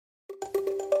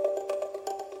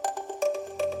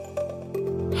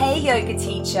Hey yoga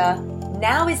teacher,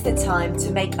 now is the time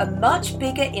to make a much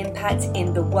bigger impact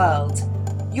in the world.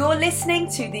 You're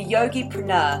listening to The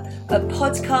Yogipreneur, a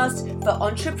podcast for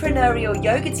entrepreneurial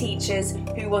yoga teachers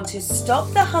who want to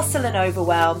stop the hustle and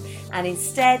overwhelm and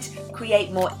instead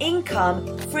create more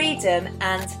income, freedom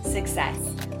and success.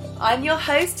 I'm your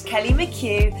host, Kelly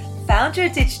McHugh, founder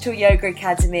of Digital Yoga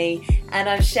Academy, and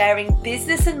I'm sharing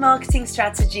business and marketing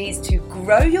strategies to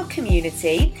grow your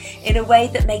community in a way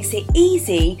that makes it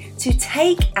easy to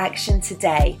take action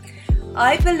today.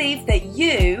 I believe that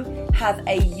you have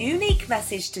a unique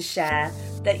message to share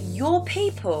that your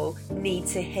people need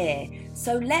to hear.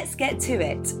 So let's get to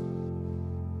it.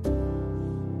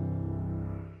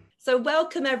 So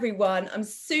welcome everyone. I'm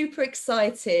super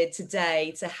excited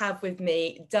today to have with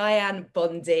me Dianne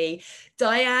Bondy.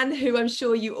 Dianne, who I'm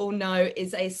sure you all know,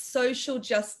 is a social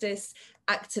justice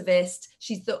activist.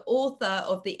 She's the author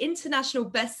of the international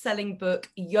best-selling book,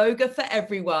 Yoga for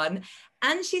Everyone,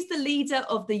 and she's the leader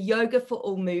of the Yoga for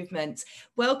All movement.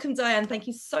 Welcome, Dianne. Thank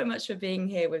you so much for being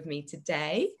here with me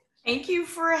today. Thank you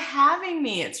for having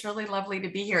me. It's really lovely to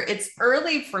be here. It's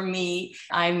early for me.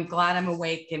 I'm glad I'm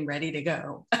awake and ready to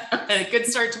go. A good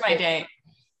start to my day.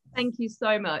 Thank you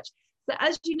so much. So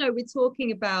as you know, we're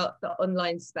talking about the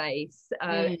online space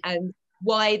and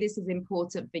why this is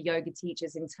important for yoga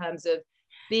teachers in terms of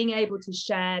being able to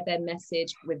share their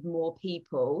message with more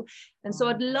people. And so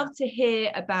I'd love to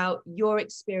hear about your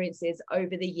experiences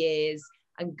over the years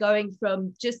and going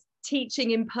from just teaching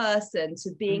in person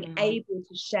to being able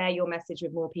to share your message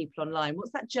with more people online. What's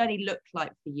that journey look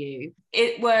like for you?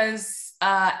 It was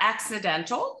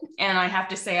accidental. And I have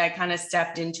to say, I kind of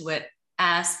stepped into it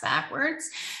ass backwards.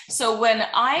 So when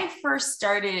I first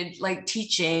started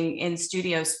teaching in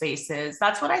studio spaces,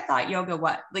 that's what I thought yoga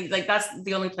was. Like that's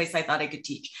the only place I thought I could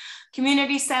teach.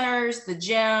 Community centers, the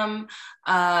gym,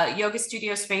 yoga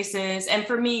studio spaces. And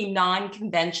for me,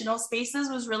 non-conventional spaces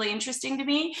was really interesting to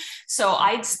me. So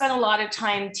I'd spent a lot of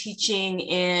time teaching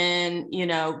in,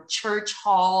 church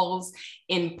halls,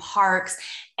 in parks,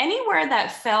 anywhere that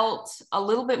felt a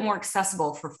little bit more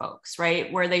accessible for folks,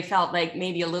 right? Where they felt like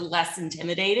maybe a little less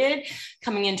intimidated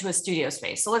coming into a studio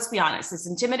space. So let's be honest, it's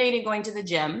intimidating going to the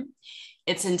gym.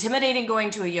 It's intimidating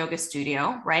going to a yoga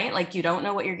studio, right? Like you don't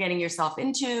know what you're getting yourself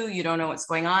into. You don't know what's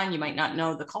going on. You might not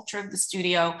know the culture of the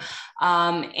studio.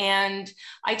 And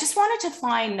I just wanted to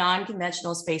find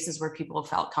non-conventional spaces where people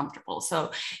felt comfortable.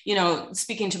 So,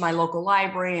 speaking to my local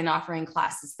library and offering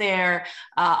classes there,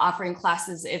 offering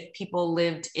classes if people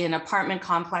lived in apartment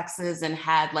complexes and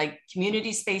had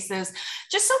community spaces,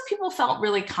 just so people felt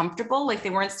really comfortable, like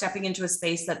they weren't stepping into a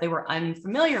space that they were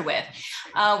unfamiliar with.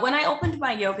 When I opened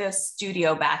my yoga studio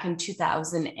back in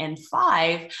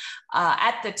 2005,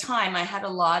 at the time I had a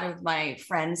lot of my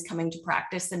friends coming to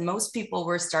practice and most people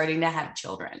were starting to have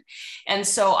children. And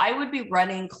so I would be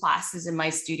running classes in my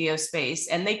studio space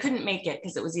and they couldn't make it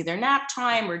because it was either nap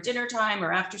time or dinner time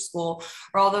or after school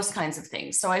or all those kinds of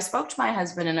things. So I spoke to my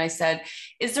husband and I said,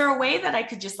 is there a way that I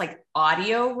could just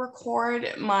audio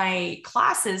record my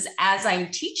classes as I'm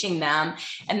teaching them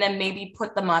and then maybe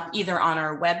put them up either on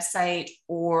our website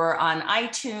or on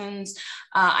iTunes?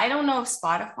 I don't know if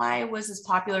Spotify was as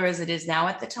popular as it is now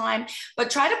at the time,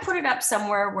 but try to put it up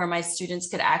somewhere where my students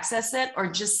could access it or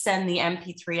just send the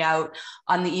MP3 out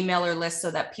on the emailer list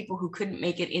so that people who couldn't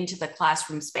make it into the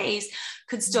classroom space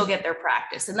could still get their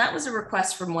practice. And that was a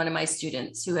request from one of my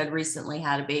students who had recently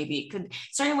had a baby.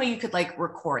 Is there any way you could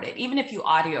record it, even if you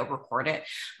audio record it?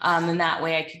 And that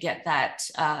way I could get that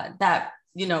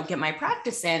get my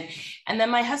practice in. And then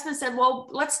my husband said, well,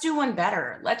 let's do one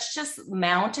better. Let's just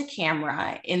mount a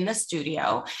camera in the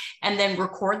studio and then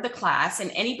record the class. And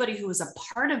anybody who was a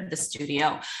part of the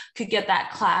studio could get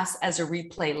that class as a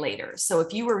replay later. So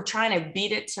if you were trying to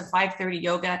beat it to 5:30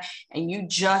 yoga and you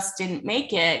just didn't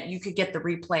make it, you could get the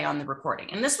replay on the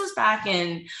recording. And this was back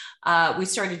in, we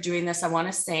started doing this, I want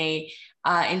to say,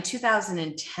 in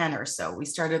 2010 or so, we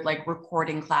started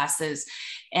recording classes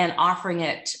and offering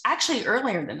it actually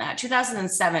earlier than that,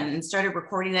 2007, and started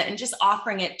recording it and just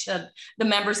offering it to the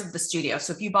members of the studio.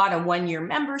 So if you bought a 1-year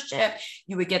membership,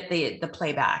 you would get the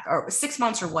playback, or 6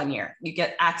 months or 1 year, you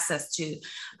get access to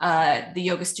the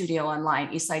yoga studio online,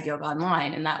 Eastside Yoga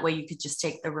Online. And that way you could just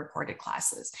take the recorded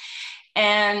classes.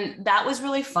 And that was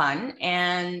really fun.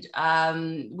 And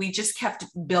we just kept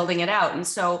building it out. And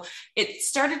so it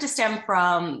started to stem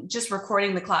from just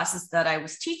recording the classes that I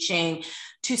was teaching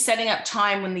to setting up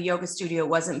time when the yoga studio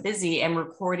wasn't busy and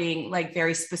recording like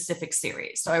very specific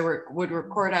series. So I would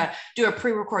do a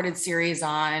pre-recorded series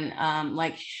on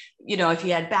like, you know, if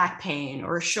you had back pain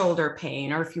or shoulder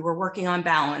pain, or if you were working on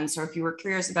balance, or if you were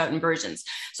curious about inversions.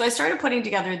 So I started putting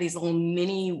together these little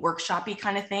mini workshopy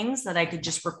kind of things that I could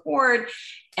just record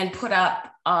and put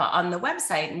up on the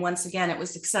website. And once again, it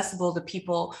was accessible to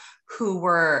people who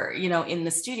were, you know, in the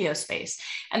studio space.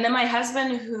 And then my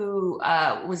husband, who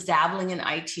was dabbling in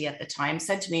IT at the time,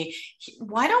 said to me,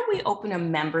 why don't we open a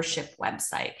membership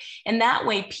website? And that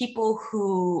way people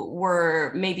who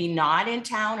were maybe not in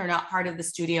town or not part of the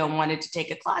studio and wanted to take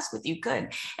a class with you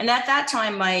could. And at that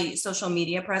time, my social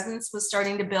media presence was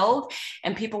starting to build,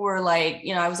 and people were like,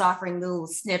 you know, I was offering little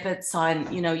snippets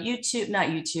on, you know,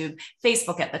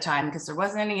 Facebook at the time, because there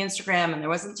wasn't any Instagram and there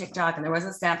wasn't TikTok and there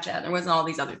wasn't Snapchat and there wasn't all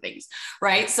these other things,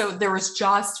 right? So there was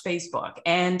just Facebook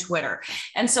and Twitter.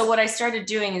 And so what I started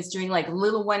doing is doing like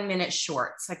little 1-minute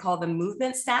shorts. I call them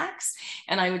movement snacks.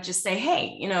 And I would just say,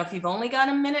 hey, you know, if you've only got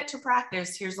a minute to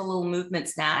practice, here's a little movement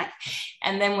snack.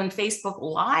 And then when Facebook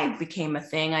Live became a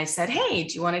thing, I said, hey,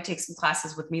 do you want to take some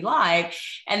classes with me live?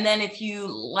 And then if you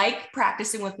like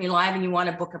practicing with me live and you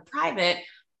want to book a private,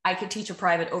 I could teach a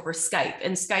private over Skype,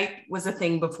 and Skype was a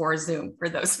thing before Zoom, for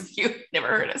those of you who've never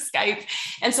heard of Skype.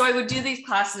 And so I would do these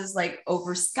classes like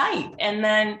over Skype, and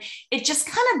then it just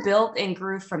kind of built and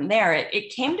grew from there. It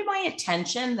came to my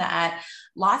attention that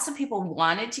lots of people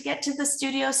wanted to get to the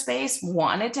studio space,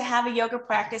 wanted to have a yoga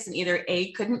practice, and either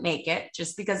A, couldn't make it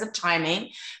just because of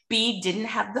timing, B, didn't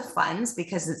have the funds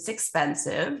because it's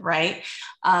expensive, right?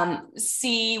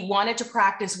 C, wanted to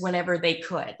practice whenever they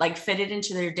could, like fit it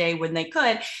into their day when they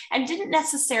could, and didn't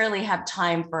necessarily have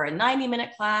time for a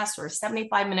 90-minute class or a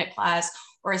 75-minute class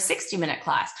or a 60-minute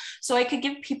class. So I could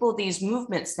give people these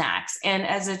movement snacks. And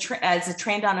as a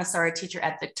trained Anusara teacher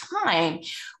at the time,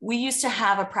 we used to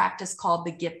have a practice called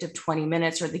the gift of 20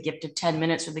 minutes or the gift of 10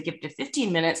 minutes or the gift of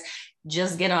 15 minutes.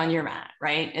 Just get on your mat,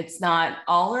 right? It's not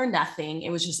all or nothing.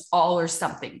 It was just all or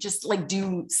something. Just like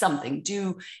do something,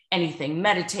 do anything,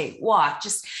 meditate, walk,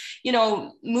 just, you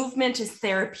know, movement is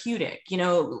therapeutic, you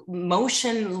know,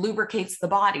 motion lubricates the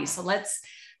body. So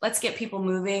let's get people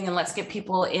moving, and let's get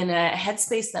people in a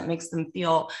headspace that makes them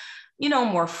feel, you know,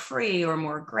 more free or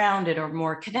more grounded or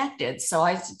more connected. So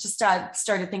I just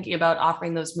started thinking about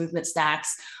offering those movement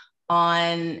snacks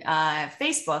on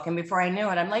Facebook. And before I knew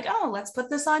it, I'm like, oh, let's put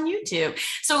this on YouTube.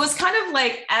 So it was kind of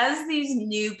like, as these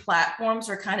new platforms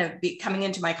were kind of coming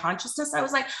into my consciousness, I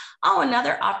was like, oh,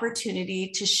 another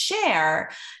opportunity to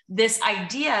share this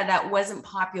idea that wasn't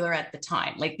popular at the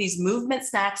time. Like these movement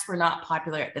snacks were not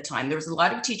popular at the time. There was a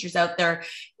lot of teachers out there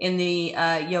in the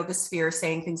yoga sphere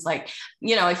saying things like,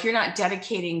 you know, if you're not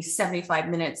dedicating 75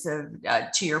 minutes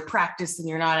to your practice and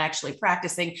you're not actually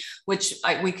practicing, which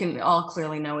we can all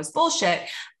clearly know is bullshit.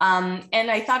 And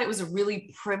I thought it was a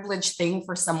really privileged thing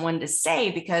for someone to say,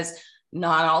 because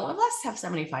not all of us have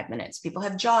 75 minutes. People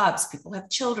have jobs, people have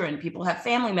children, people have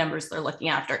family members they're looking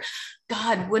after.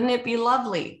 God, wouldn't it be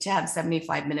lovely to have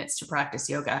 75 minutes to practice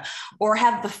yoga, or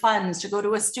have the funds to go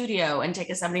to a studio and take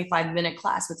a 75-minute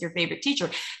class with your favorite teacher?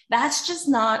 That's just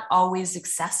not always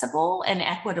accessible and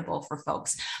equitable for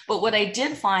folks. But what I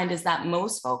did find is that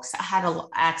most folks had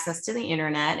access to the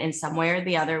internet in some way or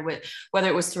the other, whether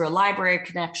it was through a library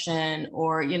connection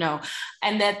or, you know,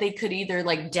 and that they could either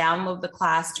like download the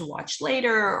class to watch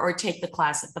later or take the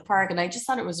class at the park. And I just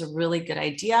thought it was a really good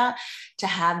idea to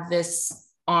have this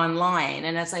online.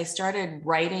 And as I started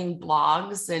writing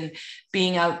blogs and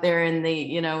being out there in the,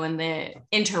 you know, in the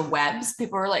interwebs,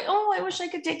 people were like, oh, I wish I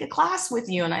could take a class with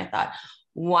you. And I thought,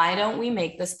 why don't we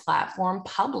make this platform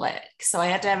public? So I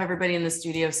had to have everybody in the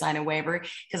studio sign a waiver,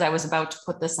 because I was about to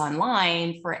put this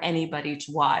online for anybody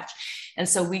to watch. And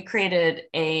so we created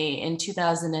in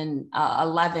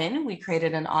 2011, we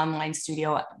created an online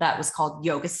studio that was called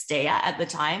Yoga Staya at the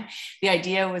time. The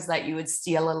idea was that you would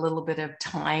steal a little bit of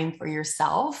time for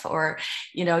yourself, or,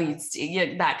 you know,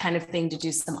 that kind of thing, to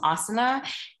do some asana.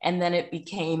 And then it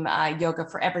became Yoga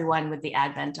for Everyone with the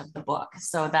advent of the book.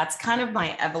 So that's kind of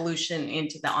my evolution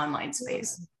into the online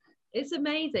space. It's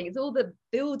amazing. It's all the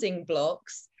building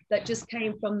blocks that just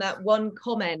came from that one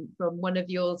comment from one of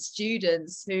your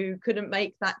students who couldn't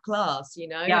make that class, you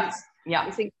know?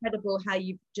 It's incredible how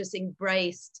you've just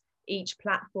embraced each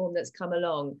platform that's come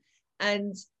along.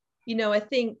 And, you know, I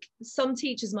think some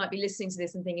teachers might be listening to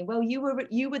this and thinking, well, you were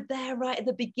there right at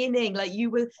the beginning, like you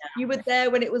were there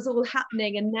when it was all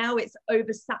happening, and now it's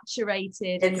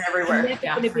oversaturated. It's everywhere. Never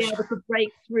going to be able to break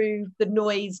through the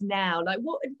noise now. Like,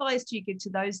 what advice do you give to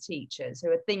those teachers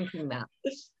who are thinking that?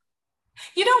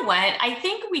 You know what? I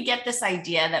think we get this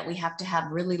idea that we have to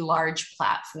have really large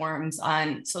platforms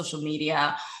on social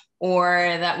media,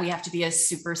 or that we have to be a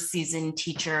super seasoned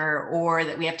teacher, or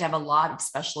that we have to have a lot of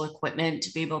special equipment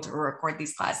to be able to record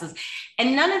these classes.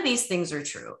 And none of these things are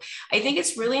true. I think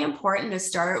it's really important to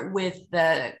start with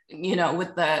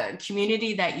with the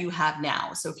community that you have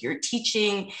now. So if you're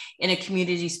teaching in a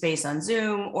community space on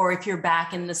Zoom, or if you're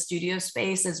back in the studio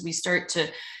space as we start to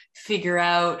figure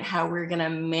out how we're going to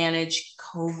manage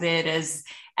COVID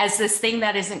as this thing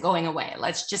that isn't going away.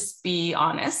 Let's just be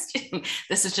honest.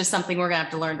 This is just something we're going to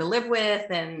have to learn to live with.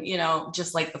 And,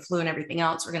 just like the flu and everything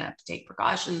else, we're going to have to take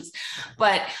precautions.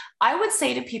 But I would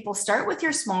say to people, start with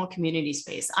your small community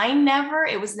space.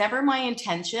 It was never my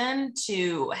intention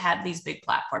to have these big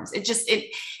platforms.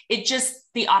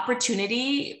 The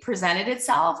opportunity presented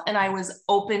itself, and I was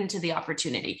open to the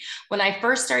opportunity. When I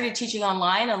first started teaching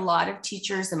online, a lot of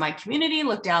teachers in my community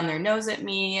looked down their nose at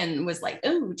me and was like,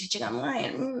 "Oh, teaching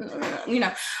online,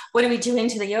 what are we doing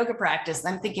to the yoga practice?"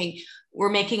 And I'm thinking, we're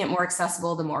making it more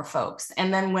accessible to more folks.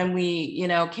 And then when we,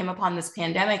 came upon this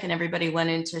pandemic and everybody went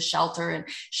into sheltering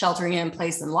in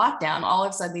place and lockdown, all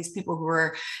of a sudden these people who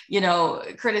were,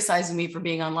 criticizing me for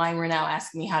being online were now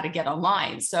asking me how to get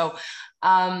online. So,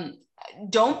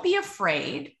 don't be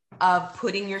afraid of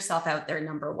putting yourself out there,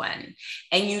 number one.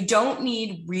 And you don't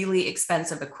need really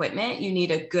expensive equipment. You need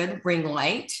a good ring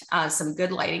light, some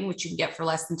good lighting, which you can get for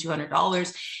less than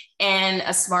 $200, and a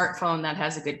smartphone that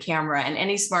has a good camera. And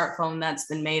any smartphone that's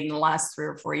been made in the last 3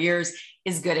 or 4 years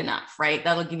is good enough, right?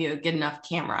 That'll give you a good enough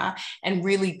camera and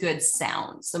really good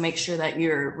sound. So make sure that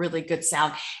you're really good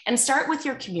sound, and start with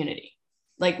your community.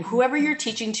 Like whoever you're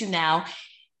teaching to now,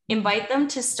 invite them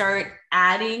to start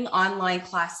adding online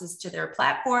classes to their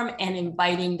platform and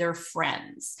inviting their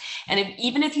friends. And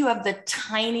even if you have the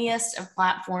tiniest of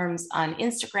platforms on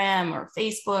Instagram or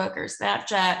Facebook or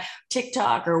Snapchat,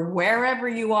 TikTok, or wherever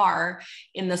you are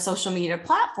in the social media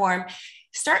platform,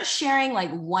 start sharing like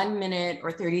 1 minute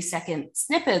or 30-second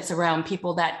snippets around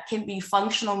people that can be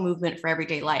functional movement for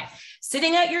everyday life.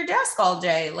 Sitting at your desk all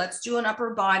day, let's do an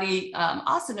upper body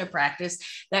asana practice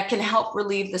that can help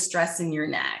relieve the stress in your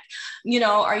neck.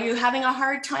 Are you having a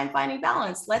hard time finding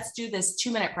balance? Let's do this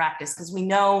 2-minute practice, because we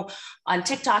know on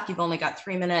TikTok, you've only got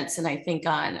 3 minutes. And I think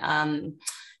on,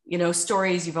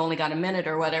 stories, you've only got a minute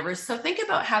or whatever. So think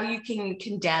about how you can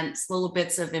condense little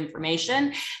bits of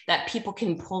information that people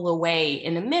can pull away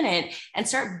in a minute and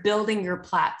start building your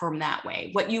platform that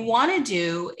way. What you want to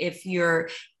do if you're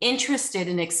interested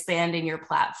in expanding your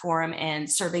platform and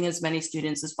serving as many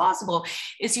students as possible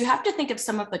is you have to think of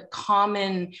some of the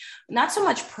common, not so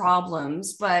much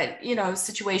problems, but,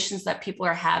 situations that people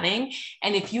are having.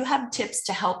 And if you have tips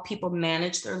to help people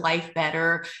manage their life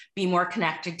better, be more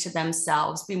connected to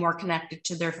themselves, be more connected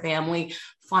to their family,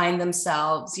 find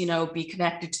themselves, be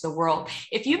connected to the world.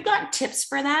 If you've got tips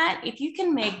for that, if you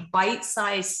can make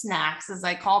bite-sized snacks, as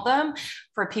I call them,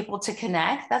 for people to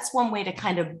connect, that's one way to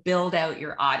kind of build out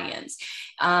your audience.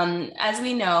 As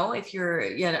we know, if you're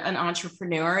an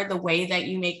entrepreneur, the way that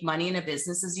you make money in a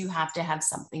business is you have to have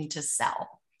something to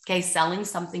sell. Okay, selling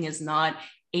something is not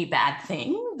a bad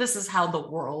thing. This is how the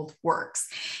world works.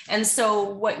 And so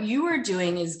what you are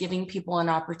doing is giving people an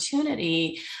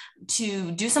opportunity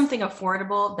to do something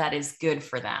affordable that is good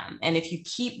for them. And if you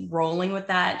keep rolling with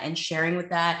that and sharing with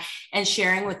that and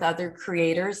sharing with other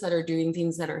creators that are doing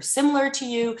things that are similar to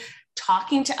you,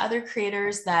 talking to other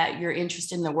creators that you're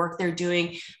interested in the work they're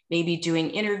doing, maybe doing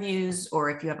interviews, or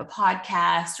if you have a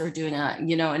podcast, or doing an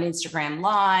Instagram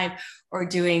live, or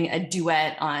doing a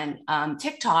duet on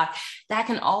TikTok, that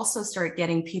can also start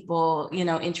getting people,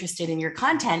 interested in your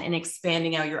content and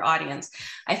expanding out your audience.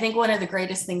 I think one of the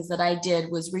greatest things that I did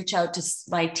was reach out to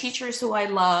my teachers who I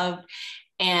loved,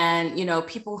 and,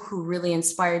 people who really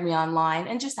inspired me online,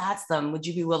 and just ask them, would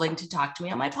you be willing to talk to me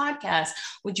on my podcast?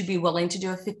 Would you be willing to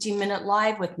do a 15-minute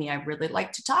live with me? I'd really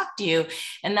like to talk to you.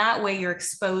 And that way you're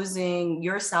exposing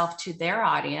yourself to their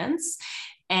audience.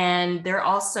 And they're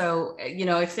also,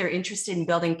 if they're interested in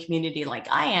building community like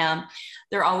I am,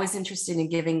 they're always interested in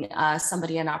giving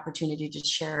somebody an opportunity to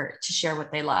share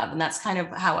what they love. And that's kind of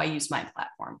how I use my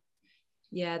platform.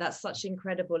 Yeah, that's such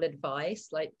incredible advice.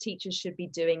 Like, teachers should be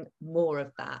doing more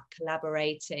of that,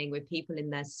 collaborating with people in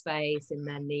their space, in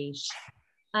their niche.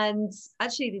 And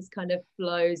actually, this kind of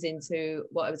flows into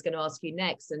what I was going to ask you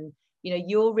next. And,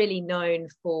 you're really known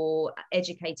for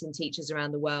educating teachers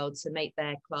around the world to make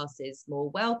their classes more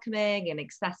welcoming and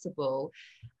accessible.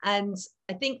 And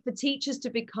I think for teachers to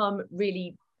become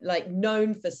really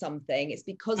known for something, it's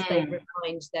because they've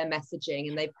refined their messaging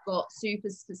and they've got super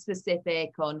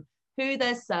specific on who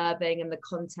they're serving and the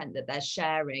content that they're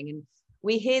sharing. And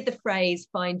we hear the phrase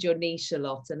find your niche a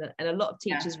lot, and a lot of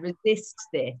teachers resist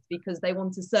this because they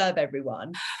want to serve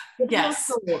everyone. What are your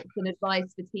thoughts and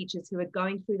advice for teachers who are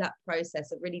going through that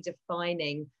process of really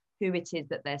defining who it is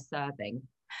that they're serving?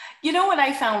 You know what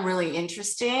I found really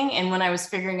interesting, and when I was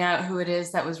figuring out who it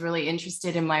is that was really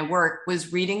interested in my work,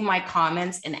 was reading my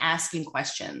comments and asking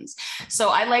questions. So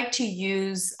I like to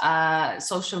use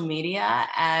social media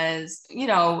as, you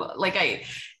know, like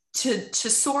to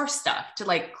source stuff, to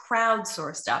like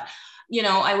crowdsource stuff. You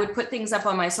know, I would put things up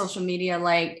on my social media,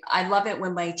 like I love it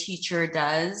when my teacher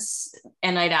does,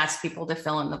 and I'd ask people to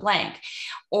fill in the blank.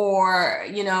 Or,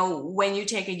 you know, when you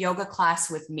take a yoga class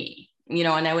with me, you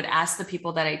know, and I would ask the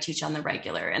people that I teach on the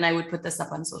regular, and I would put this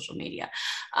up on social media.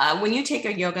 When you take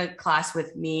a yoga class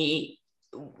with me,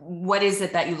 what is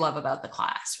it that you love about the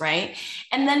class, right?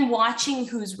 And then watching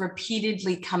who's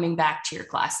repeatedly coming back to your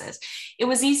classes. It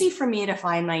was easy for me to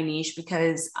find my niche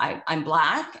because I'm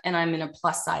Black and I'm in a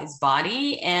plus size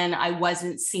body, and I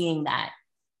wasn't seeing that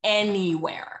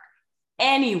anywhere.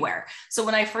 So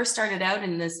when I first started out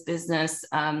in this business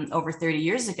over 30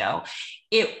 years ago,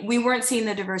 we weren't seeing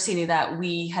the diversity that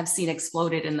we have seen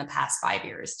exploded in the past 5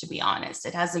 years, to be honest.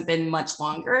 It hasn't been much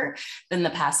longer than the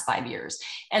past 5 years.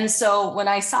 And so when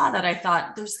I saw that, I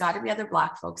thought there's got to be other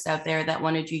Black folks out there that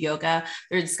want to do yoga.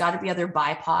 There's got to be other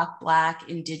BIPOC, Black,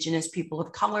 Indigenous people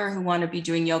of color who want to be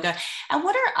doing yoga. And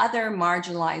what are other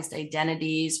marginalized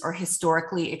identities or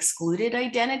historically excluded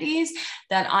identities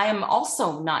that I am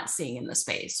also not seeing in the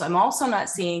space? So I'm also not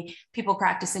seeing people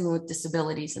practicing with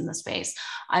disabilities in the space.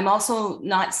 I'm also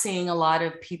not seeing a lot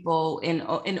of people in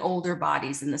older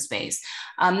bodies in the space.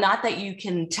 Not that you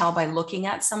can tell by looking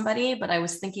at somebody, but I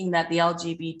was thinking that the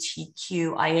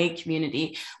LGBTQIA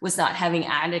community was not having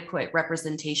adequate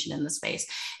representation in the space.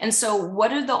 And so what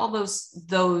do all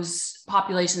those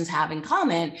populations have in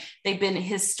common? They've been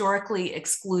historically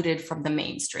excluded from the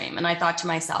mainstream. And I thought to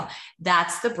myself,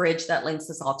 that's the bridge that links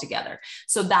us all together.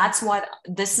 So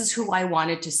this is who I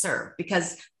wanted to serve,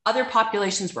 because other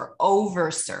populations were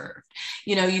overserved.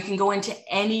 You know, you can go into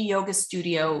any yoga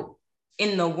studio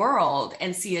in the world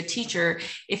and see a teacher.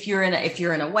 If you're in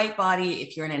a white body,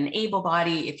 if you're in an able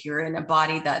body, if you're in a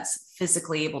body that's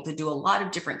physically able to do a lot of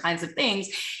different kinds of things,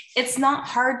 it's not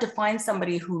hard to find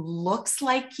somebody who looks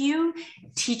like you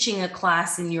teaching a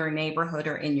class in your neighborhood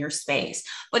or in your space.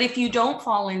 But if you don't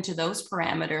fall into those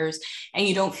parameters and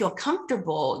you don't feel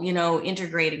comfortable, you know,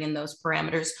 integrating in those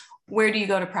parameters, where do you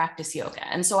go to practice yoga?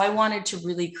 And so I wanted to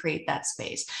really create that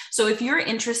space. So if you're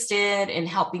interested in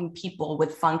helping people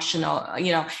with functional,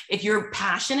 you know, if your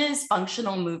passion is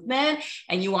functional movement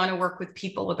and you want to work with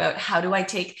people about how do I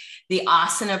take the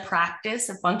asana practice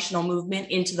of functional movement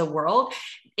into the world,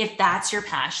 if that's your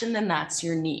passion, then that's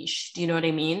your niche. Do you know what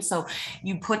I mean? So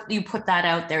you put that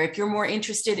out there. If you're more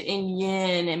interested in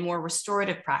yin and more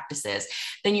restorative practices,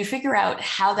 then you figure out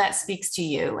how that speaks to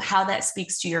you, how that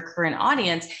speaks to your current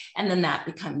audience, and then that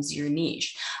becomes your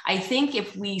niche. I think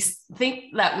if we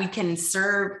think that we can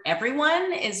serve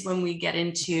everyone is when we get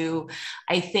into,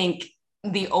 I think,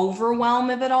 the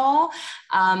overwhelm of it all.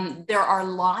 There are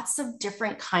lots of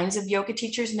different kinds of yoga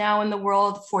teachers now in the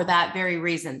world for that very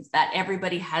reason, that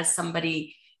everybody has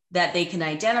somebody that they can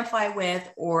identify with,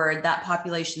 or that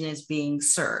population is being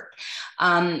served.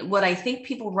 What I think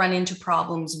people run into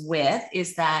problems with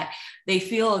is that they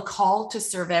feel a call to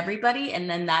serve everybody, and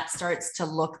then that starts to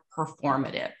look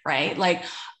performative, right? Like,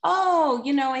 oh,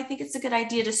 you know, I think it's a good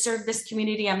idea to serve this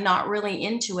community. I'm not really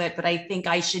into it, but I think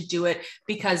I should do it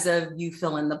because of you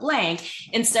fill in the blank.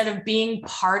 Instead of being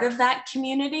part of that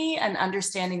community and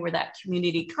understanding where that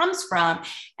community comes from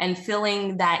and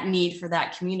filling that need for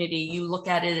that community, you look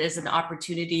at it as an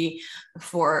opportunity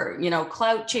for, you know,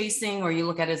 clout chasing, or you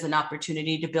look at it as an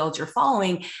opportunity to build your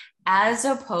following, as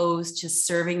opposed to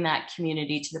serving that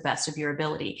community to the best of your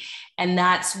ability. And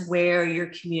that's where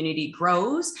your community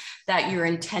grows, that your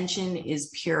intention is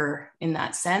pure in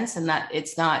that sense, and that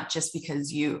it's not just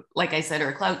because you, like I said,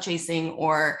 are clout chasing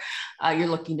or you're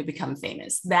looking to become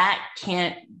famous. That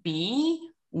can't be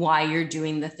why you're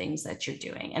doing the things that you're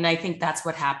doing. And I think that's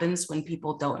what happens when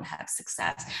people don't have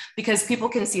success, because people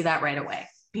can see that right away.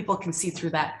 People can see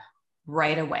through that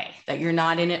right away, that you're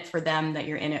not in it for them, that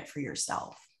you're in it for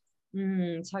yourself.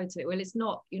 Totally. Well,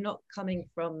 you're not coming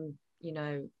from, you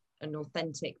know, an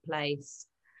authentic place,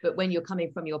 but when you're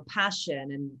coming from your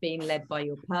passion and being led by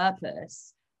your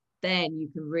purpose, then you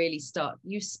can really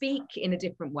you speak in a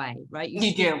different way, right?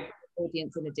 You do. The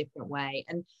audience in a different way.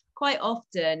 And quite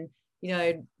often, you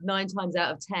know, 9 times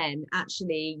out of 10,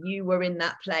 actually, you were in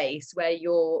that place where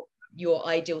you're your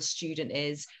ideal student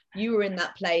is. You were in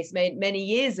that place many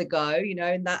years ago, you know,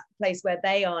 in that place where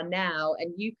they are now,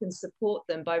 and you can support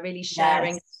them by really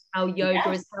sharing how yoga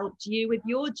has helped you with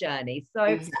your journey. So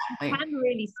you can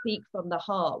really speak from the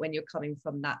heart when you're coming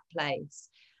from that place.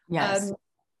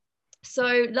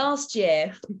 So last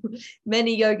year,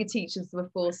 many yoga teachers were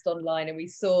forced online, and we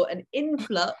saw an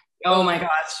influx of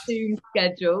Zoom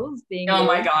schedules being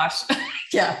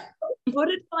yeah. What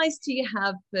advice do you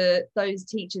have for those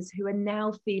teachers who are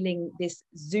now feeling this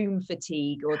Zoom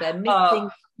fatigue, or they're missing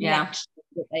connection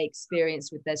that they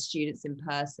experience with their students in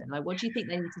person? Like, what do you think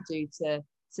they need to do to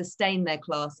sustain their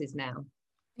classes now?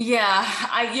 Yeah,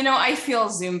 I feel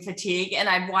Zoom fatigue, and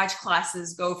I've watched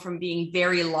classes go from being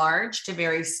very large to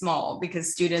very small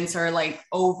because students are like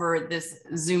over this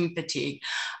Zoom fatigue.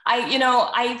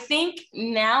 I think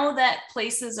now that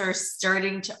places are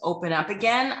starting to open up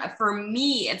again, for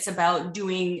me, it's about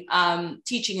doing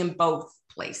teaching in both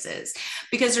places,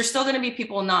 because there's still going to be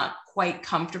people not quite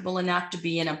comfortable enough to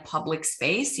be in a public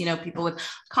space, people with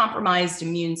compromised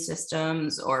immune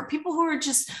systems, or people who are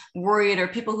just worried, or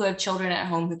people who have children at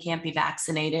home who can't be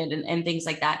vaccinated, and things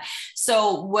like that.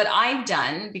 So what I've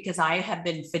done, because I have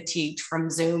been fatigued from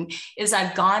Zoom, is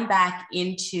I've gone back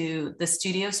into the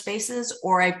studio spaces,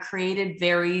 or I've created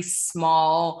very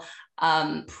small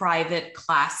private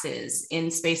classes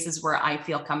in spaces where I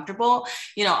feel comfortable.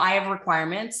 I have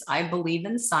requirements. I believe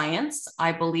in science.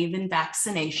 I believe in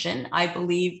vaccination. I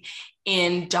believe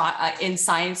in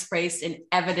science-based and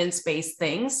evidence-based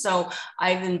things. So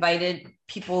I've invited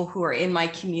people who are in my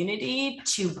community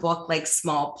to book like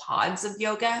small pods of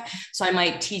yoga. So I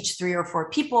might teach 3 or 4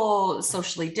 people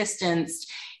socially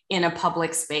distanced in a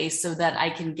public space, so that I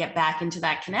can get back into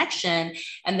that connection.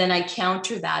 And then I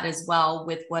counter that as well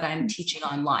with what I'm teaching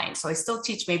online. So I still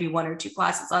teach maybe 1 or 2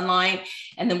 classes online,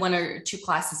 and then 1 or 2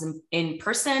 classes in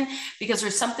person, because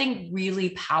there's something really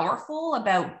powerful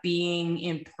about being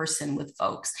in person with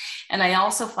folks. And I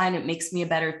also find it makes me a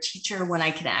better teacher when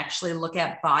I can actually look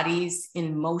at bodies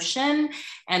in motion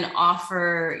and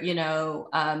offer,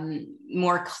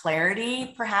 more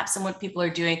clarity perhaps in what people are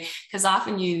doing. Because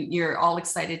often you're all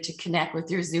excited to connect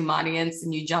with your Zoom audience,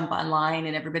 and you jump online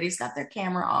and everybody's got their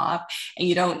camera off,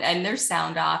 and their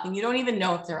sound off, and you don't even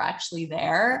know if they're actually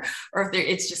there, or if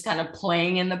it's just kind of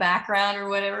playing in the background or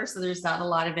whatever. So there's not a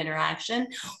lot of interaction.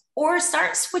 Or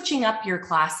start switching up your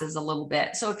classes a little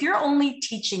bit. So if you're only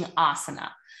teaching asana,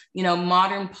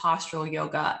 modern postural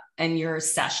yoga in your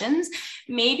sessions,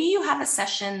 maybe you have a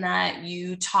session that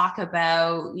you talk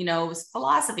about,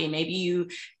 philosophy. Maybe you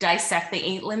dissect the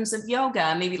 8 limbs of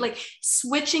yoga, maybe like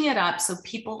switching it up so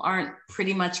people aren't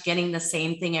pretty much getting the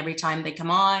same thing every time they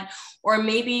come on. Or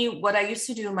maybe what I used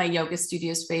to do in my yoga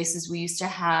studio space is we used to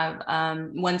have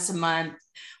once a month,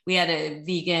 we had a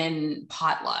vegan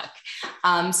potluck.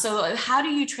 So how do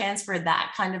you transfer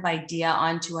that kind of idea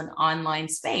onto an online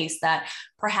space, that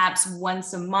perhaps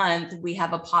once a month we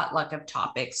have a potluck of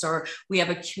topics, or we have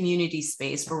a community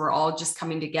space where we're all just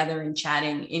coming together and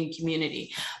chatting in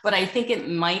community? But I think it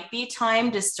might be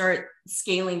time to start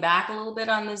scaling back a little bit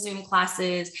on the Zoom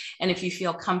classes. And if you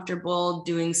feel comfortable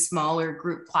doing smaller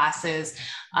group classes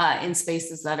in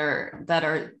spaces that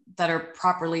are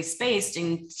properly spaced,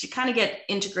 and to kind of get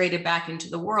integrated back into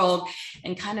the world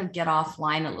and kind of get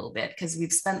offline a little bit, because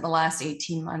we've spent the last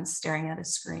 18 months staring at a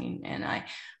screen, and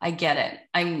I get it.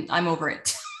 I'm over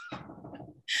it.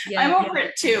 I'm over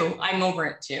it too.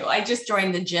 I just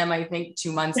joined the gym, I think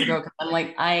 2 months ago, because I'm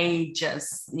like, I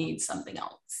just need something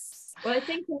else. Well, I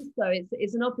think also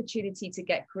it's an opportunity to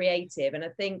get creative. And I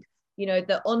think,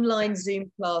 the online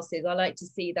Zoom classes, I like to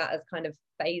see that as kind of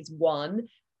phase 1.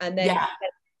 And then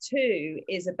phase 2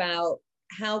 is about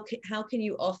how can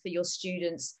you offer your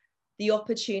students the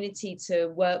opportunity to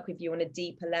work with you on a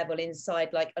deeper level inside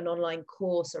like an online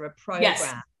course or a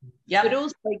program. Yes. But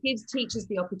also it gives teachers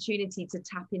the opportunity to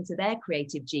tap into their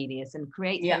creative genius and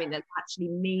create something that's actually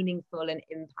meaningful and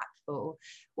impactful.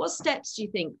 What steps do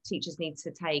you think teachers need to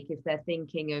take if they're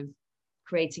thinking of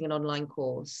creating an online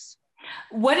course?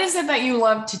 What is it that you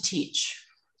love to teach?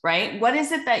 Right? What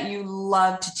is it that you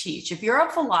love to teach? If you're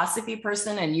a philosophy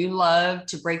person and you love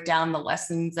to break down the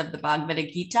lessons of the Bhagavad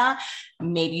Gita,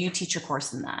 maybe you teach a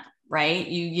course in that, right?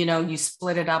 You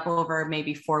split it up over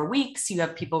maybe 4 weeks. You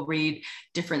have people read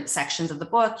different sections of the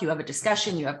book. You have a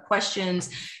discussion, you have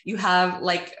questions, you have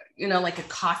like a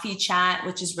coffee chat,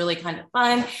 which is really kind of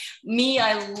fun. Me,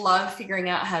 I love figuring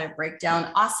out how to break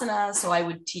down asana. So I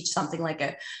would teach something like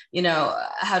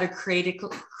how to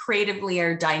creatively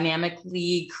or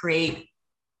dynamically create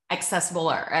accessible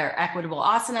or equitable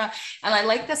asana. And I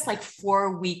like this like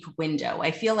 4-week window.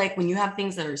 I feel like when you have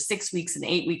things that are 6 weeks and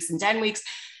 8 weeks and 10 weeks,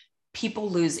 people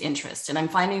lose interest. And I'm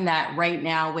finding that right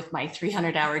now with my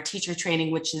 300-hour teacher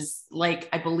training, which is like,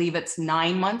 I believe it's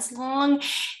 9 months long.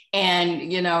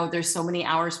 And, you know, there's so many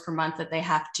hours per month that they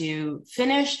have to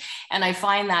finish. And I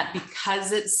find that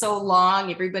because it's so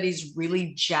long, everybody's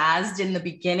really jazzed in the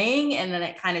beginning, and then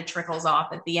it kind of trickles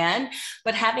off at the end.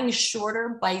 But having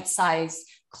shorter bite-sized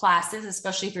classes,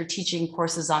 especially if you're teaching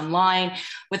courses online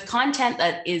with content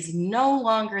that is no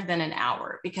longer than an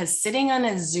hour, because sitting on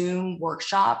a Zoom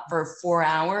workshop for 4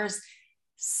 hours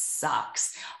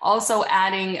sucks. Also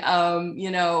adding,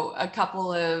 you know, a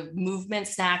couple of movement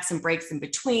snacks and breaks in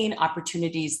between,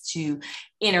 opportunities to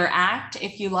interact,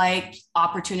 if you like,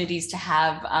 opportunities to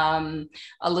have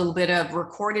a little bit of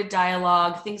recorded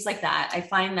dialogue, things like that. I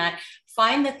find that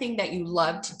find the thing that you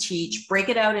love to teach, break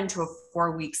it out into a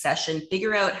 4-week session,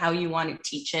 figure out how you want to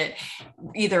teach it,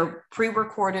 either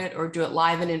pre-record it or do it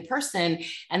live and in person.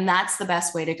 And that's the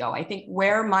best way to go. I think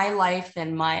where my life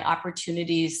and my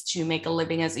opportunities to make a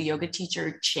living as a yoga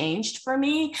teacher changed for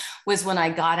me was when I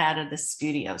got out of the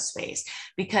studio space,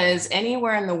 because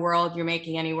anywhere in the world, you're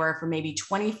making anywhere from maybe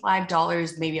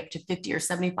 $25, maybe up to $50 or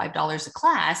 $75 a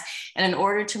class. And in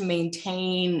order to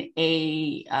maintain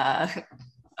a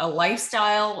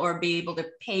lifestyle or be able to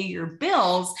pay your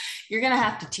bills, you're going to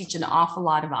have to teach an awful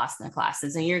lot of asana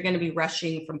classes, and you're going to be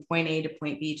rushing from point A to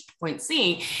point B to point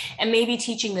C, and maybe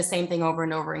teaching the same thing over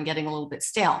and over and getting a little bit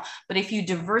stale. But if you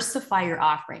diversify your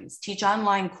offerings, teach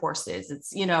online courses,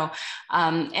 it's, you know,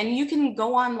 and you can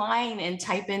go online and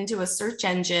type into a search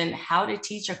engine how to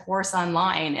teach a course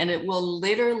online, and it will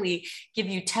literally give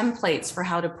you templates for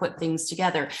how to put things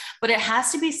together. But it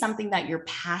has to be something that you're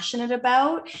passionate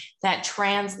about, that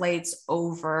translates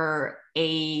over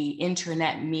a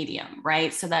internet medium,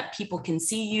 right? So that people can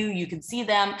see you, you can see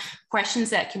them, questions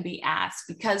that can be asked.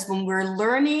 Because when we're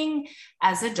learning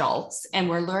as adults and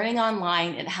we're learning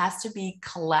online, it has to be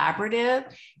collaborative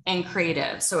and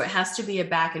creative. So it has to be a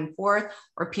back and forth,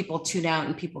 or people tune out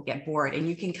and people get bored. And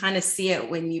you can kind of see it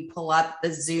when you pull up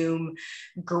the Zoom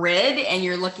grid and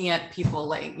you're looking at people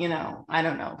like, you know, I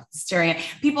don't know, staring at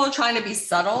people are trying to be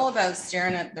subtle about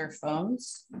staring at their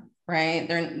phones, right?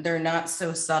 They're not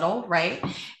so subtle, right?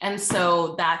 And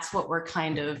so that's what we're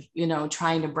kind of, you know,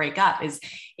 trying to break up, is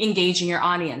engaging your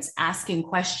audience, asking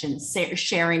questions,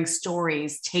 sharing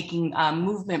stories, taking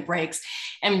movement breaks,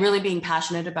 and really being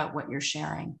passionate about what you're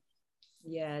sharing.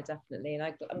 Yeah, definitely.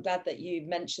 And I'm glad that you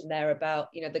mentioned there about,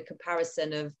 you know, the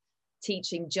comparison of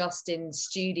teaching just in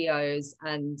studios,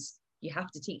 and you have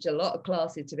to teach a lot of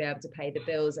classes to be able to pay the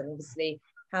bills, and obviously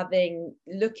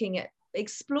looking at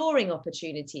exploring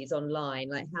opportunities online,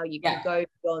 like how you can go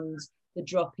beyond the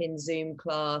drop-in Zoom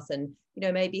class, and, you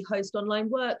know, maybe host online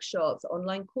workshops,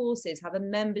 online courses, have a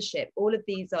membership. All of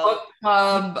these are book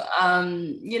club,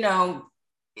 you know,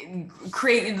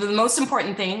 create. The most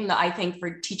important thing that I think for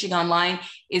teaching online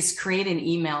is create an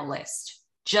email list.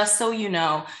 Just so you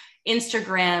know,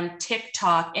 Instagram,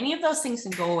 TikTok, any of those things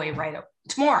can go away right up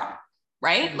tomorrow.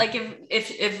 Right? Like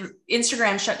if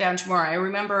Instagram shut down tomorrow, I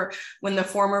remember when the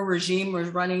former regime was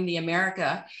running the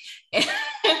America,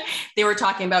 they were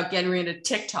talking about getting rid of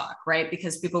TikTok, right?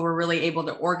 Because people were really able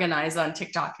to organize on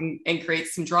TikTok and create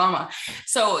some drama.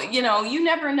 So, you know, you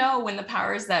never know when the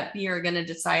powers that be are going to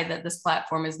decide that this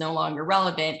platform is no longer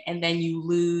relevant, and then you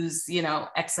lose, you know,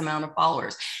 X amount of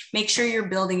followers. Make sure you're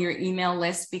building your email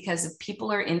list, because if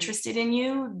people are interested in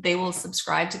you, they will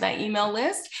subscribe to that email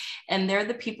list, and they're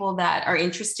the people that are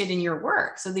interested in your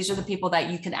work. So these are the people that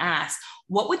you can ask,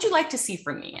 what would you like to see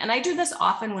from me? And I do this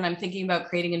often when I'm thinking about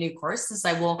creating a new course, is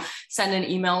I will send an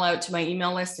email out to my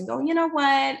email list and go, you know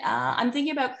what, I'm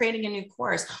thinking about creating a new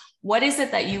course. What is it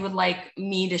that you would like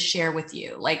me to share with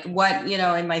you? Like what, you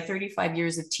know, in my 35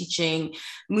 years of teaching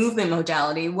movement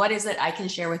modality, what is it I can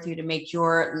share with you to make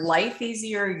your life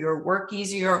easier, your work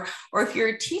easier, or if you're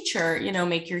a teacher, you know,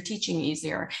 make your teaching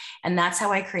easier. And that's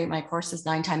how I create my courses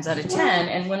 9 times out of 10.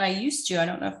 And when I used to, I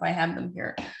don't know if I have them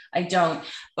here, I don't,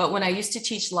 but when I used to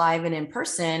teach live and in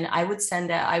person, I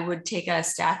would take a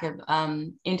stack of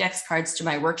index cards to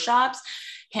my workshops,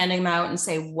 handing them out and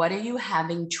say, what are you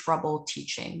having trouble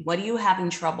teaching? What are you having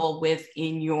trouble with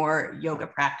in your yoga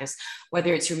practice?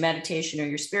 Whether it's your meditation or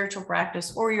your spiritual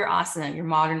practice or your asana, your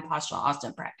modern postural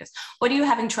asana practice. What are you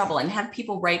having trouble? And have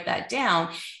people write that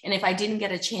down. And if I didn't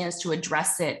get a chance to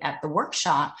address it at the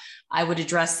workshop, I would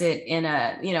address it in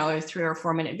a, you know, a 3 or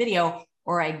 4 minute video,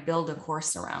 or I'd build a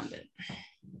course around it.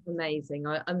 Amazing.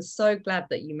 I'm so glad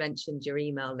that you mentioned your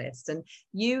email list. And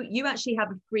you actually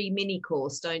have a free mini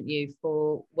course, don't you,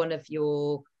 for one of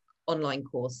your online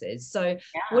courses. So Yeah.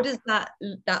 what does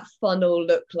that funnel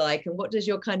look like, and what does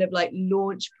your kind of like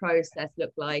launch process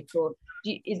look like? Or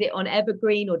is it on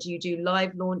evergreen, or do you do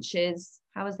live launches?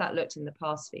 How has that looked in the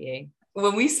past for you?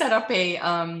 When we set up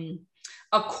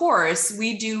a course,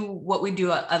 we do what we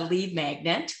do a lead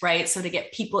magnet, right? So to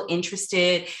get people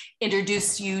interested,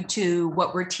 introduce you to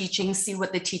what we're teaching, see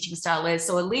what the teaching style is.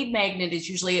 So a lead magnet is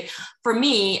usually, for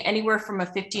me, anywhere from a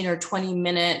 15 or 20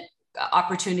 minute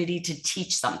opportunity to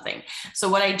teach something. So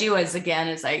what I do is, again,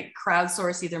 is I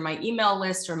crowdsource either my email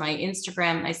list or my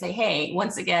Instagram. And I say, hey,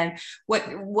 once again,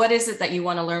 what is it that you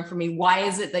want to learn from me? Why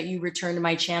is it that you return to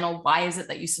my channel? Why is it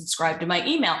that you subscribe to my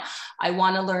email? I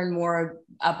want to learn more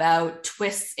about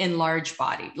twists in larger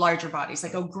bodies. I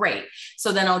go, great.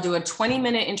 So then I'll do a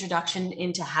 20-minute introduction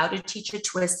into how to teach a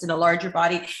twist in a larger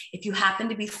body. If you happen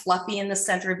to be fluffy in the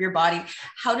center of your body,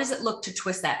 how does it look to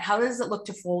twist that? How does it look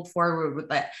to fold forward with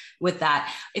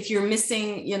that? If you're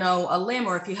missing, a limb,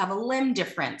 or if you have a limb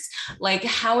difference, like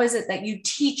how is it that you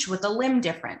teach with a limb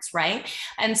difference, right?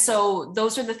 And so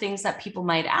those are the things that people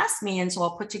might ask me. And so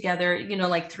I'll put together,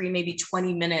 like 3, maybe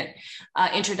 20-minute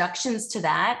introductions to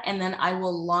that. And then I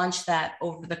will launch that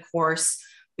over the course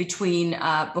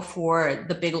before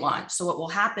the big launch. So what will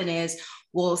happen is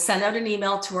we'll send out an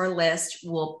email to our list.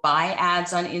 We'll buy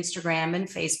ads on Instagram and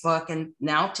Facebook and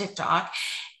now TikTok.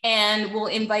 And we'll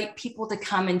invite people to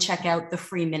come and check out the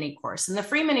free mini course. And the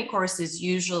free mini course is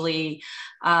usually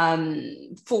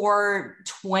 4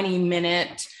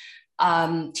 20-minute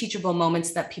teachable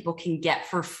moments that people can get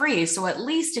for free. So at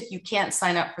least if you can't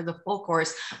sign up for the full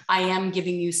course, I am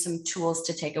giving you some tools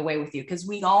to take away with you, because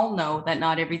we all know that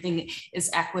not everything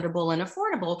is equitable and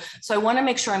affordable. So I want to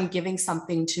make sure I'm giving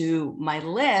something to my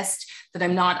list that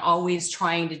I'm not always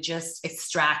trying to just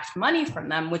extract money from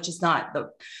them, which is not the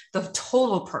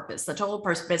total purpose. The total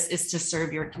purpose is to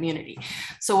serve your community.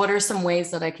 So what are some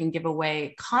ways that I can give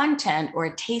away content or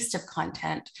a taste of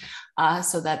content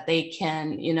so that they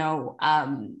can,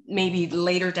 maybe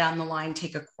later down the line,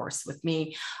 take a course with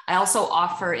me. I also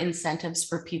offer incentives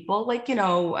for people like,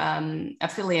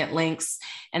 affiliate links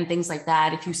and things like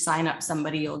that. If you sign up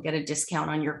somebody, you'll get a discount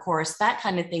on your course, that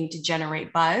kind of thing, to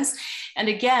generate buzz. And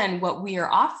again, what we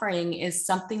are offering is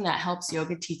something that helps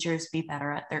yoga teachers be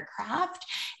better at their craft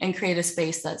and create a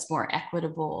space that's more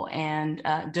equitable and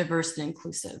diverse and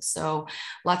inclusive. So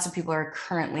lots of people are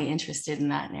currently interested in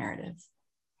that narrative.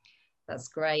 That's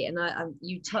great. And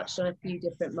you touched on a few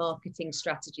different marketing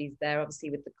strategies there, obviously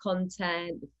with the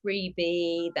content, the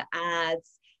freebie, the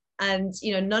ads. And,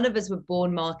 none of us were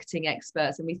born marketing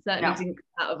experts, and we certainly didn't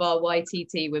come out of our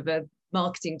YTT with a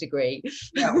marketing degree.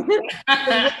 No.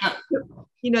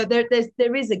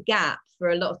 There is a gap for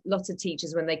a lot of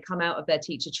teachers when they come out of their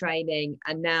teacher training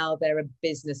and now they're a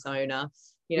business owner.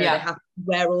 They have to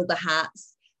wear all the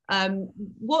hats.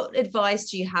 What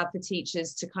advice do you have for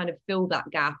teachers to kind of fill that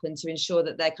gap and to ensure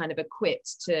that they're kind of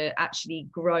equipped to actually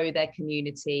grow their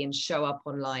community and show up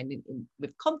online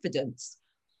with confidence?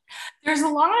 There's a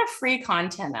lot of free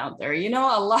content out there, a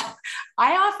lot.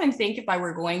 I often think if I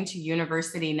were going to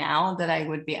university now that I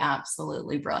would be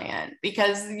absolutely brilliant,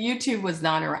 because YouTube was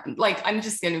not around. Like, I'm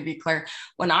just going to be clear.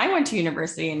 When I went to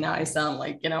university, and now I sound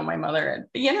like, my mother,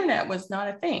 the internet was not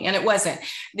a thing, and it wasn't.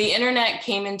 The internet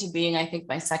came into being, I think,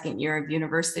 my second year of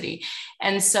university.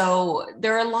 And so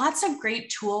there are lots of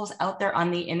great tools out there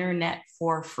on the internet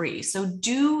for free. So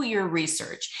do your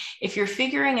research. If you're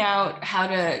figuring out how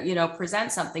to,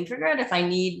 present something, figure out if I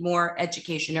need more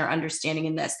education or understanding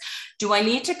in this. Do I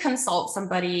need to consult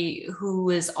somebody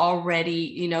who is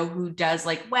already, who does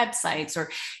like websites or,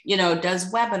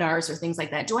 does webinars or things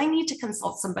like that? Do I need to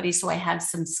consult somebody so I have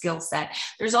some skill set?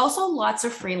 There's also lots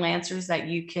of freelancers that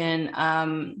you can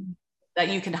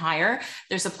hire.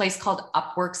 There's a place called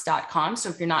upworks.com. So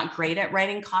if you're not great at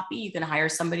writing copy, you can hire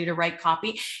somebody to write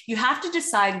copy. You have to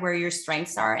decide where your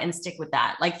strengths are and stick with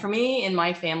that. Like for me, in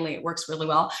my family, it works really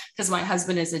well because my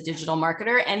husband is a digital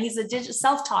marketer and he's a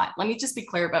self-taught. Let me just be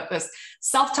clear about this.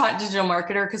 Self-taught digital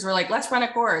marketer, because we're like, let's run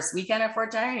a course. We can't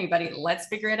afford to hire anybody. Let's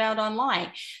figure it out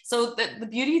online. So the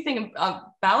beauty thing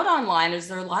about online is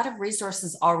there are a lot of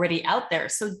resources already out there.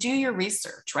 So do your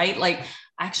research, right? Like,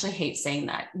 I actually hate saying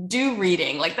that. Do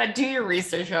reading, like that. Do your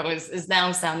research is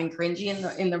now sounding cringy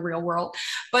in the real world.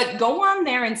 But go on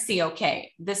there and see,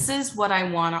 okay, this is what I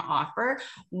want to offer.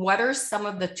 What are some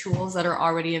of the tools that are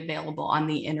already available on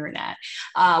the internet?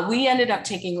 We ended up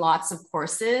taking lots of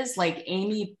courses, like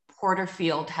Amy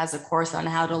Porterfield has a course on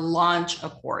how to launch a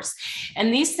course.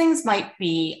 And these things might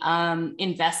be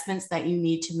investments that you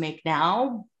need to make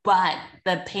now, But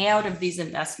the payout of these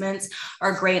investments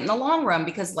are great in the long run,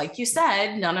 because like you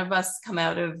said, none of us come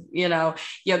out of,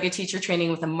 yoga teacher training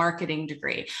with a marketing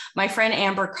degree. My friend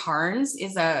Amber Carnes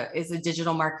is a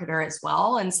digital marketer as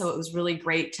well. And so it was really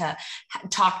great to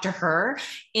talk to her.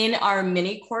 In our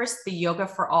mini course, the Yoga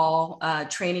for All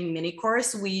training mini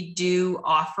course, we do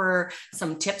offer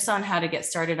some tips on how to get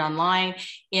started online.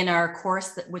 In our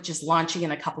course, which is launching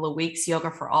in a couple of weeks,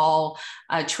 Yoga for All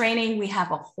training, we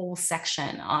have a whole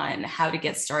section on how to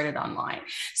get started online.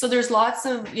 So there's lots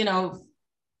of,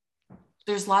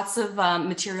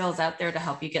 materials out there to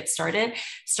help you get started.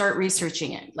 Start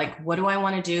researching it. Like, what do I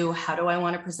want to do? How do I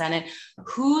want to present it?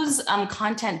 Whose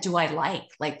content do I like?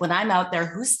 Like when I'm out there,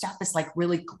 whose stuff is like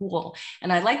really cool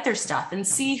and I like their stuff, and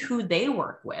see who they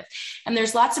work with. And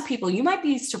there's lots of people. You might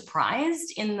be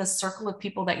surprised in the circle of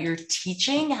people that you're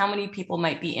teaching, how many people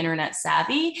might be internet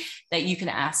savvy that you can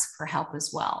ask for help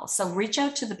as well. So reach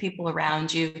out to the people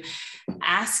around you,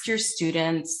 ask your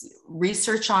students,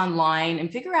 research online, and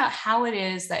figure out how it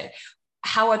is that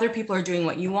how other people are doing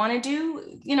what you want to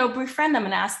do. Befriend them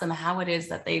and ask them how it is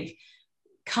that they've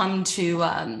come to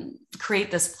create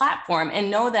this platform,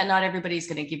 and know that not everybody's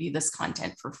going to give you this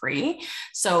content for free.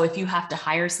 So if you have to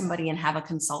hire somebody and have a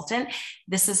consultant,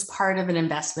 this is part of an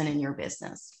investment in your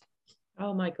business.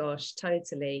 Oh my gosh,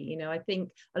 totally. I think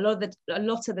a lot of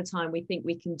the time we think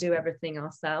we can do everything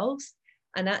ourselves.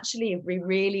 And actually, if we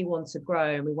really want to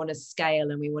grow and we want to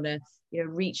scale and we want to,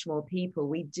 reach more people,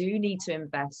 we do need to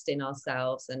invest in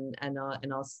ourselves and our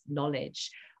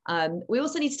knowledge. We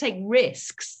also need to take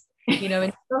risks,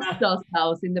 and trust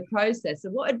ourselves in the process. So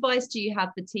what advice do you have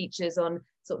for teachers on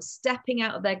sort of stepping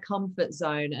out of their comfort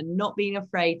zone and not being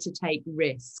afraid to take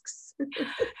risks?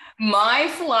 My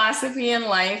philosophy in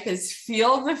life is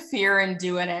feel the fear and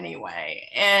do it anyway.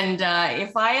 And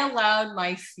if I allowed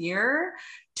my fear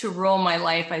to rule my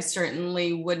life, I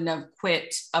certainly wouldn't have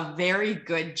quit a very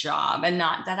good job, and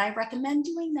not that I recommend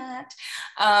doing that,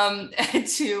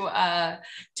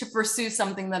 to pursue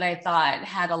something that I thought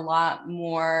had a lot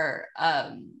more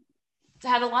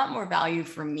value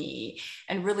for me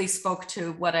and really spoke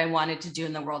to what I wanted to do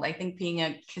in the world. I think being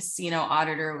a casino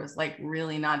auditor was like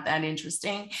really not that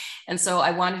interesting. And so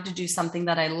I wanted to do something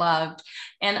that I loved.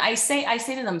 And I say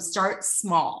to them, start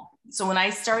small. So when I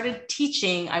started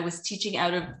teaching, I was teaching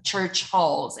out of church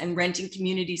halls and renting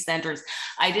community centers.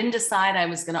 I didn't decide I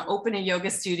was going to open a yoga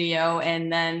studio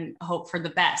and then hope for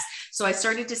the best. So I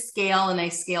started to scale, and I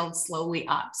scaled slowly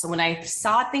up. So when I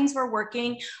saw things were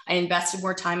working, I invested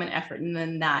more time and effort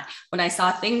in that. When I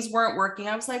saw things weren't working,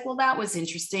 I was like, well, that was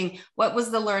interesting. What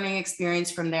was the learning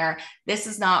experience from there? This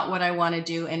is not what I want to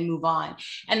do, and move on.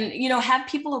 And, have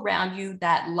people around you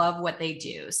that love what they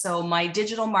do. So my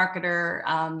digital marketer,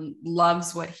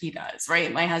 loves what he does,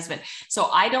 right? My husband. So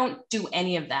I don't do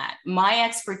any of that. My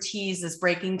expertise is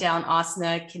breaking down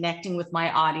asana, connecting with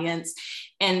my audience,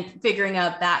 and figuring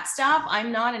out that stuff.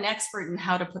 I'm not an expert in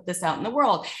how to put this out in the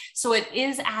world. So it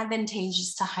is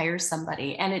advantageous to hire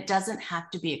somebody, and it doesn't have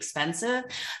to be expensive.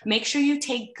 Make sure you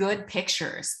take good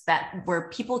pictures where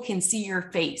people can see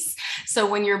your face. So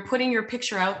when you're putting your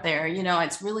picture out there,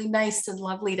 it's really nice and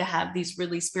lovely to have these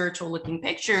really spiritual looking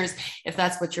pictures if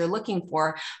that's what you're looking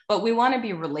for. But we want to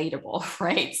be relatable,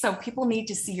 right? So people need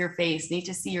to see your face, need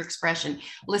to see your expression,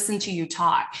 listen to you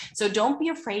talk. So don't be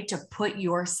afraid to put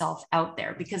yourself out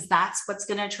there, because that's what's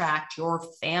going to attract your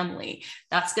family.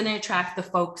 That's going to attract the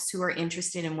folks who are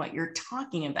interested in what you're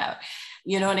talking about.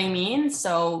 You know what I mean?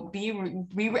 So be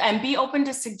open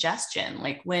to suggestion.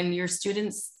 Like when your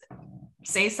students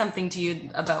say something to you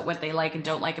about what they like and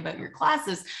don't like about your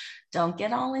classes, don't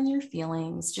get all in your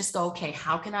feelings. Just go, okay,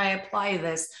 how can I apply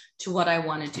this to what I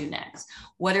want to do next?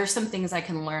 What are some things I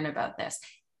can learn about this?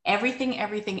 Everything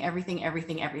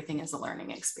is a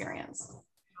learning experience.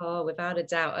 Oh, without a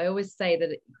doubt. I always say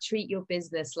that treat your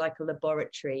business like a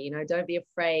laboratory. Don't be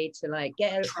afraid to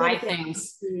try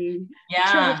things.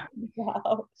 Yeah.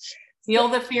 Feel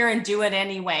the fear and do it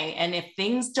anyway. And if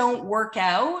things don't work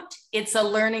out, it's a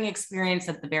learning experience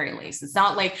at the very least. It's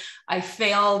not like I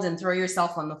failed and throw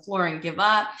yourself on the floor and give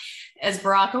up. As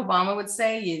Barack Obama would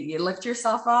say, you lift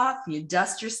yourself off, you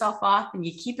dust yourself off, and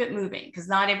you keep it moving, because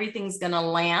not everything's going to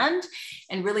land,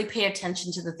 and really pay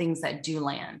attention to the things that do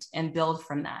land and build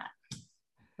from that.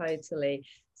 Totally.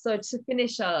 So to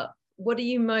finish up, what are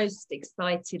you most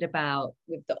excited about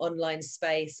with the online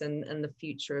space and the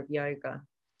future of yoga?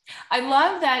 I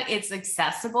love that it's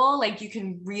accessible. Like you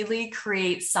can really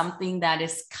create something that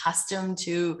is custom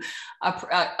to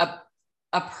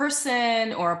a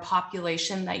person or a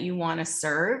population that you want to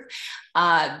serve.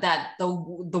 that the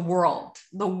world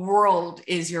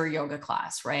is your yoga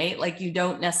class, right? Like you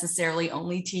don't necessarily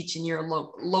only teach in your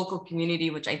local community,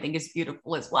 which I think is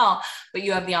beautiful as well, but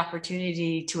you have the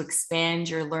opportunity to expand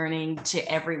your learning to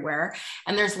everywhere.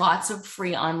 And there's lots of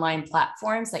free online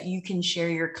platforms that you can share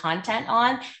your content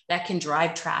on that can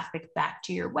drive traffic back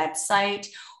to your website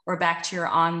or back to your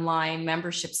online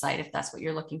membership site, if that's what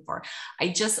you're looking for.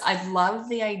 I love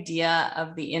the idea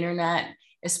of the internet,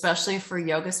 especially for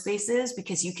yoga spaces,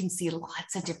 because you can see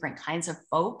lots of different kinds of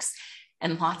folks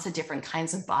and lots of different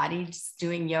kinds of bodies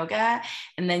doing yoga.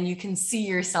 And then you can see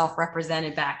yourself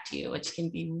represented back to you, which can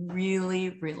be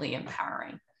really, really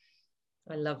empowering.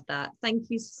 I love that. Thank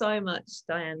you so much,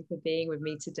 Dianne, for being with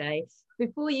me today.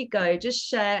 Before you go, just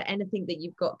share anything that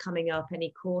you've got coming up,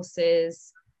 any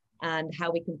courses, and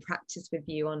how we can practice with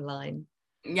you online.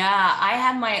 Yeah, I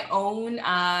have my own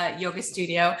yoga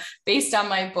studio based on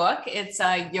my book. It's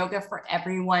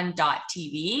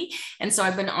yogaforeveryone.tv. And so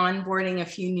I've been onboarding a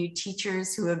few new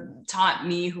teachers who have taught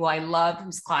me, who I love,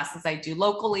 whose classes I do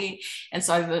locally. And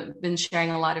so I've been sharing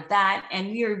a lot of that.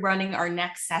 And we are running our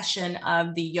next session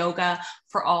of the Yoga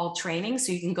for All training.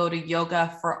 So you can go to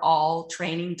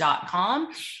yogaforalltraining.com.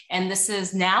 And this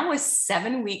is now a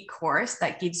 7-week course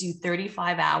that gives you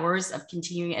 35 hours of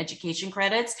continuing education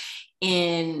credits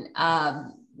in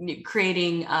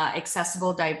creating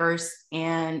accessible, diverse,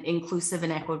 and inclusive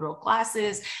and equitable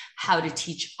classes, how to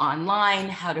teach online,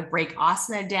 how to break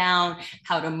asana down,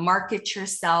 how to market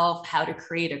yourself, how to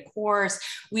create a course.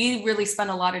 We really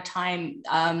spend a lot of time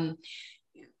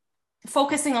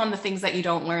focusing on the things that you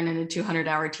don't learn in a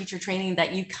 200-hour teacher training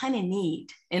that you kind of need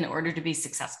in order to be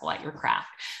successful at your craft.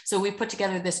 So we put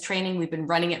together this training. We've been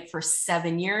running it for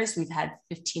 7 years. We've had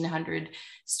 1,500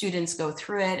 students go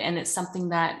through it, and it's something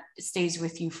that stays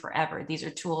with you forever. These are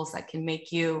tools that can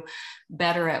make you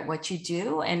better at what you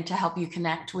do and to help you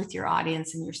connect with your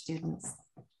audience and your students.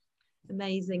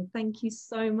 Amazing. Thank you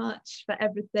so much for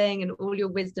everything and all your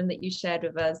wisdom that you shared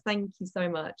with us. Thank you so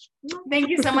much. Thank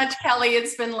you so much, Kelly.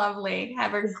 It's been lovely.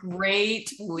 Have a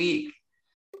great week.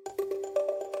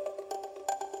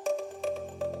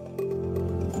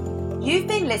 You've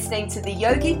been listening to the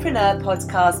Yogipreneur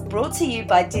podcast, brought to you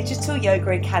by Digital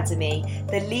Yoga Academy,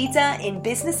 the leader in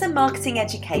business and marketing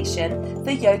education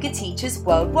for yoga teachers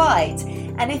worldwide.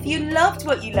 And if you loved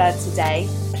what you learned today,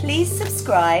 please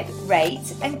subscribe,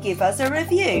 rate, and give us a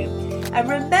review. And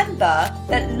remember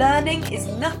that learning is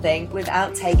nothing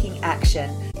without taking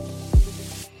action.